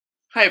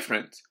Hi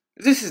friends,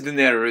 this is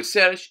Denario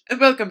Research and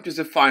welcome to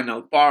the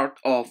final part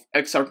of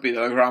XRP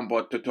Telegram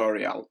bot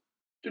tutorial.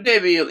 Today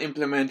we'll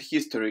implement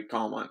history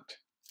command.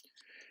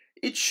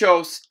 It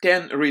shows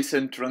 10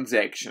 recent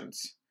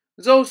transactions.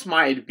 Those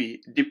might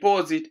be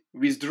deposit,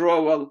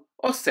 withdrawal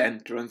or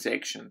send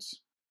transactions.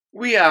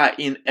 We are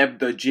in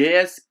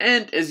app.js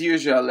and as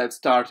usual let's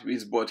start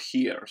with bot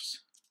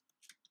here's.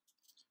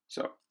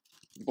 So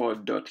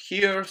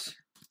bot.here's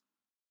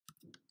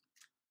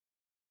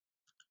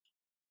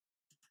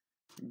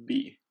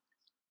b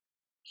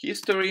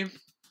history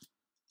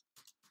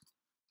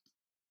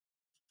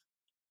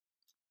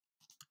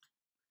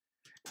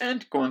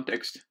and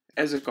context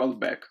as a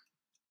callback.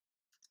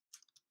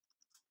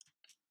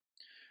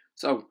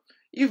 So,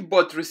 if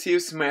bot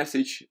receives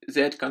message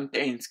that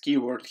contains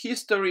keyword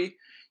history,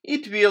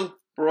 it will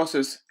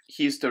process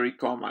history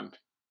command.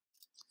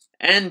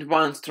 And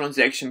once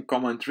transaction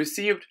command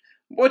received,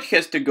 bot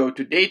has to go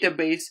to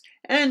database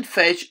and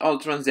fetch all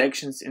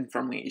transactions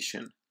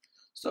information.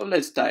 So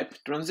let's type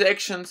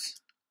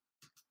transactions,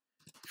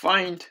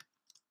 find.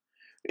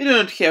 We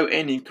don't have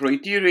any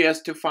criteria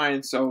to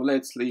find, so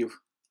let's leave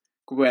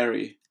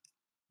query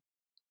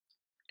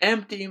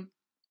empty,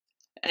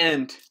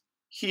 and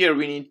here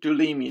we need to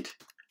limit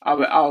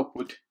our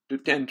output to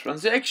 10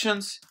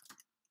 transactions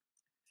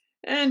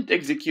and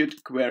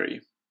execute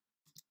query.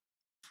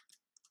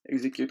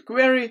 Execute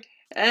query,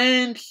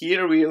 and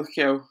here we'll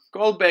have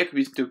callback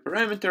with two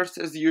parameters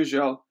as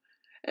usual,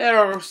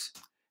 errors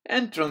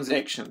and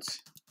transactions.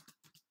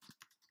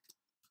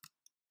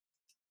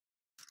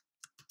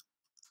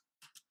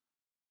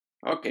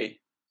 Okay,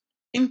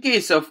 in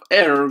case of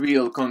error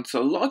we'll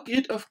console log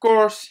it, of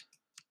course.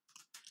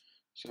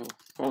 So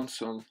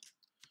console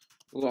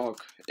log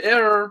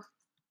error.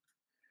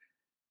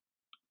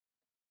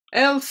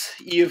 Else,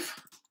 if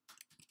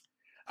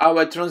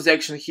our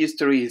transaction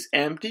history is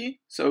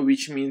empty, so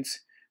which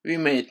means we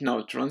made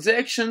no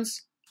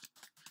transactions,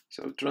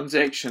 so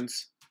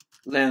transactions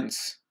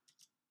length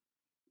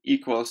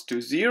equals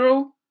to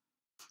 0,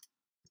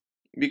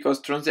 because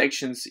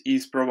transactions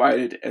is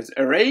provided as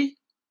array,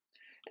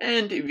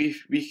 and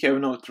if we have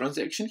no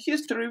transaction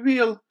history,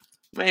 we'll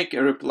make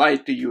a reply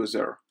to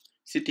user,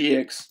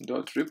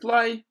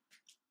 ctx.reply,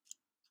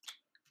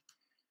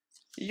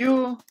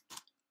 you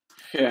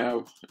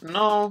have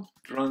no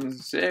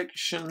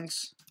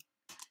transactions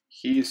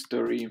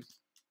history.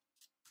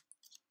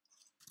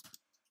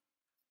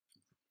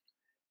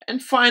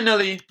 And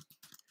finally,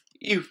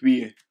 if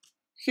we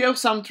have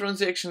some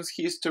transactions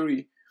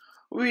history,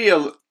 we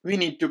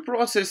need to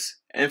process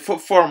and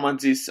format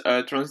this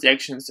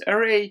transactions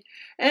array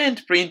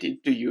and print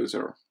it to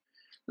user.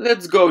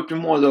 Let's go to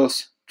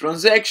models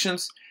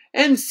transactions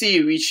and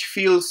see which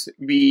fields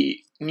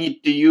we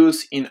need to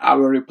use in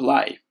our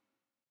reply.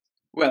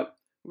 Well,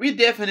 we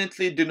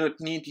definitely do not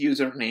need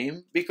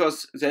username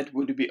because that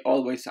would be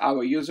always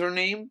our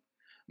username,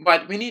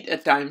 but we need a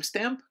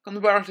timestamp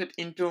converted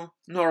into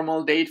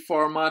normal date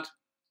format,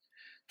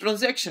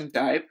 transaction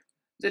type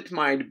that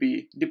might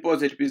be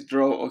deposit,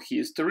 withdrawal or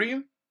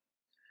history,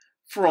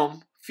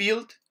 from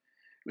field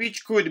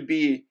which could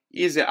be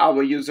either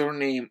our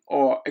username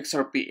or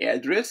XRP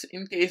address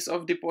in case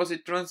of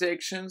deposit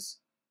transactions,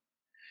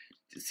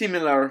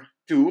 similar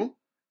to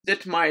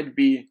that might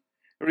be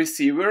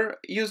receiver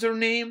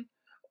username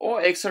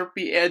or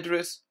XRP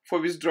address for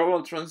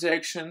withdrawal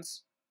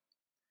transactions,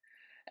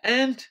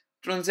 and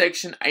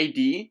transaction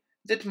ID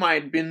that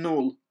might be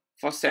null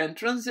for send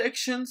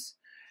transactions,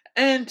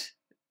 and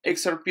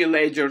XRP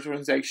ledger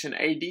transaction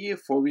ID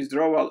for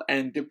withdrawal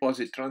and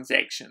deposit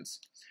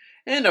transactions,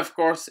 and of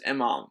course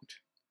amount.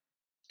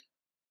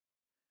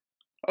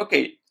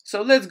 Okay,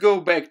 so let's go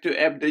back to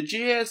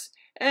app.js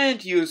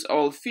and use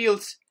all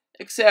fields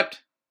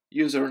except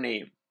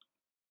username.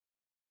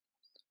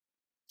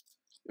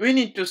 We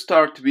need to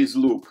start with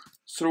loop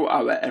through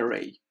our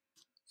array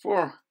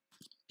for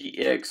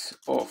tx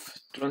of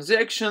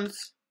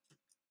transactions,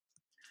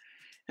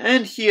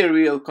 and here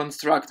we'll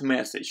construct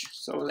message.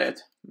 So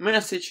let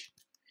message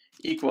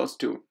equals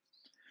to,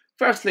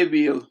 firstly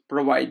we'll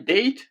provide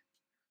date,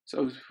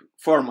 so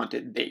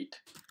formatted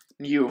date,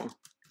 new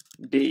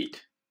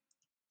date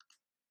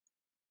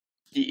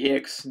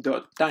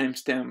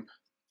tx.timestamp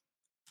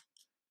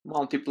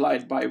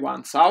multiplied by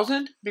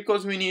 1000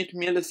 because we need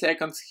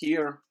milliseconds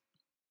here,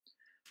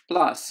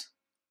 plus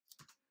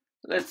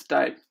let's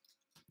type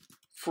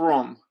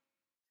from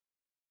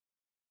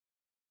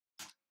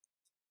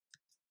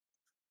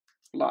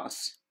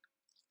plus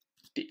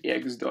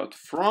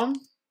tx.from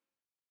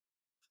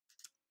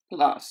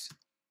plus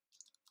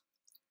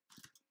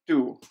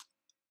 2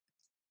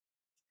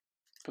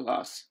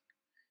 plus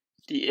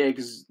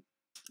tx.to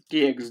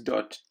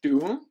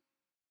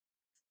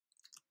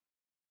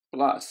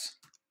plus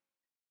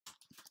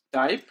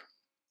type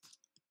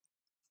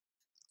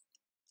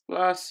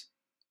plus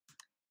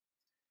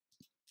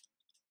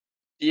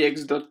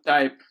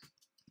tx.type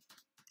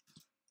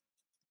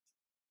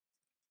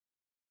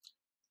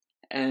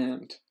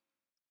and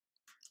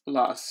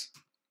plus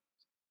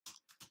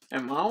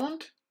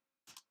amount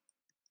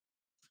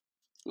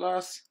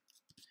plus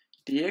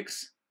tx.amount.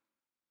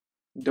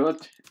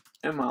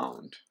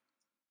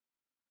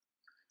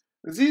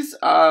 These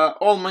are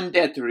all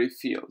mandatory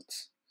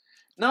fields.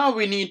 Now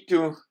we need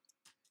to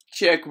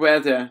check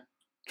whether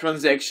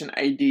transaction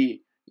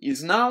ID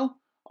is null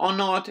or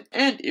not,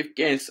 and if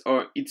case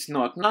or it's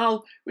not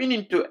null, we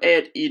need to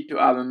add it to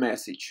our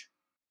message.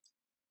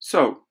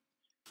 So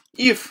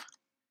if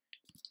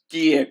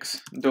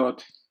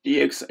tx.txid,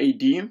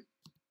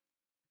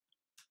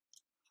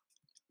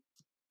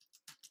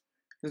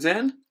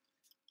 then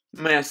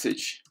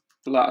message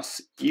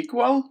plus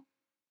equal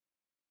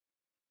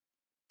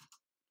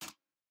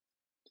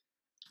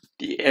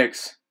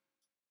txid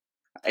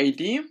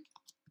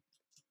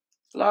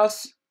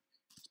plus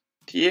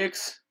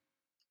tx.txid.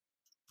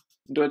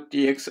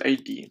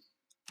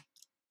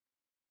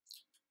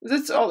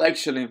 That's all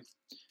actually.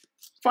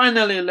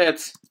 Finally,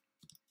 let's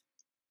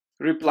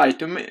reply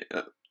to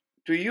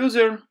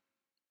user.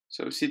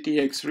 So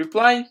ctx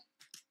reply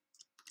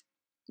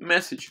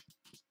message.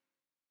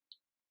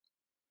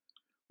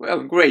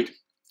 Well, great.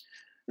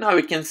 Now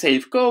we can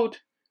save code,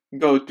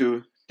 go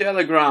to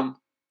Telegram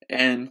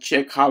and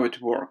check how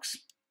it works.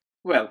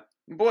 Well,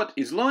 bot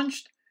is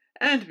launched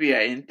and we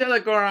are in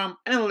Telegram,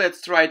 and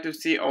let's try to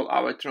see all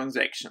our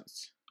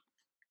transactions.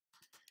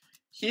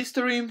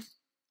 History,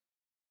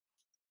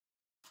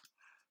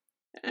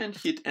 and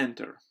hit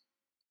enter.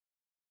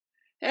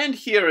 And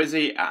here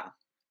they are.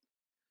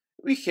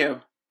 We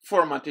have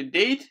formatted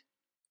date,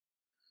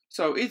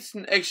 so it's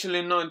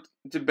actually not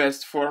the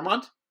best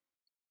format.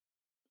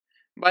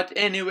 But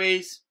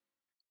anyways,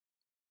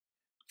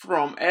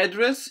 from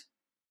address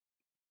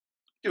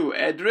to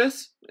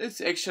address,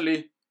 it's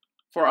actually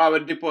for our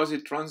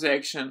deposit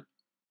transaction,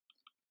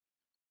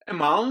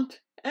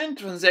 amount and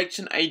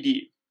transaction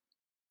ID.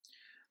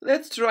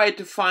 Let's try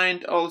to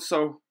find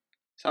also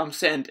some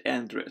send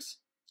address.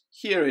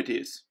 Here it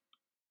is.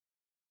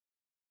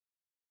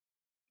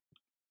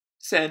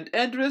 Send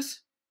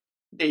address,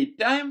 date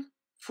time,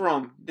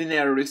 from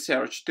Denario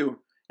research to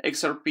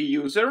XRP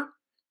user,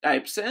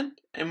 type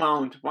send,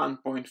 amount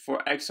 1.4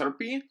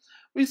 XRP,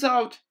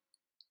 without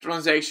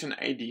transaction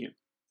ID.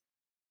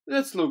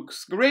 That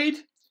looks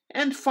great.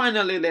 And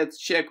finally, let's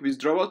check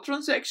withdrawal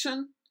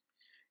transaction.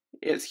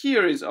 Yes,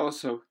 here is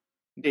also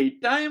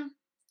date time,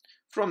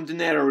 from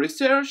Denario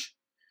research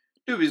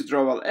to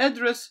withdrawal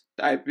address,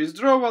 type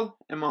withdrawal,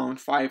 amount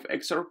 5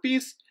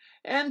 XRPs,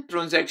 and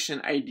transaction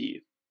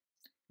ID.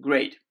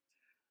 Great.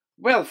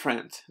 Well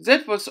friends,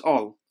 that was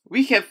all.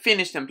 We have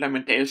finished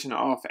implementation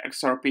of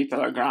XRP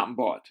Telegram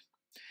bot.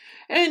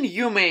 And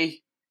you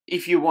may,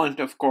 if you want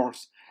of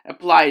course,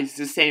 apply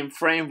the same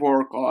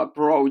framework or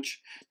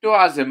approach to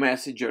other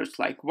messengers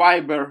like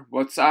Viber,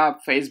 WhatsApp,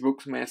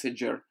 Facebook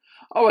Messenger,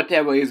 or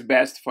whatever is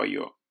best for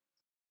you.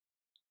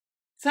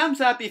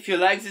 Thumbs up if you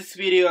like this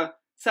video,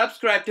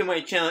 subscribe to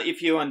my channel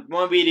if you want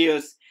more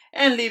videos,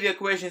 and leave your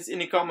questions in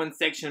the comment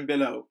section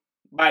below.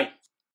 Bye!